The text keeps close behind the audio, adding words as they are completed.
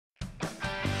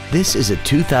This is a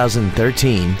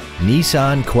 2013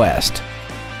 Nissan Quest.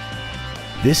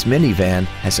 This minivan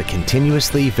has a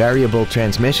continuously variable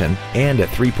transmission and a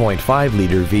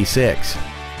 3.5-liter V6.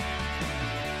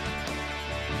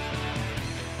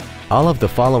 All of the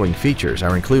following features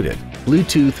are included: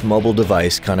 Bluetooth mobile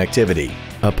device connectivity,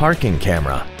 a parking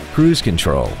camera, cruise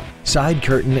control, side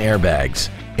curtain airbags,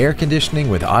 air conditioning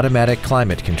with automatic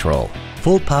climate control,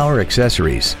 full power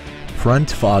accessories,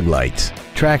 front fog lights,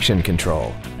 traction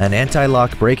control, an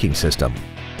anti-lock braking system,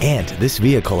 and this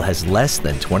vehicle has less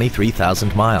than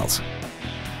 23,000 miles.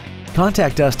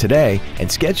 Contact us today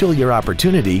and schedule your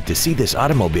opportunity to see this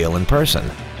automobile in person.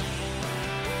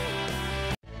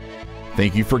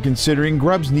 Thank you for considering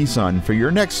Grubbs Nissan for your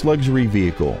next luxury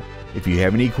vehicle. If you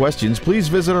have any questions, please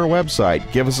visit our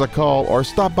website, give us a call, or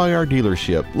stop by our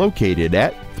dealership located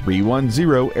at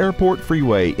 310 Airport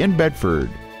Freeway in Bedford.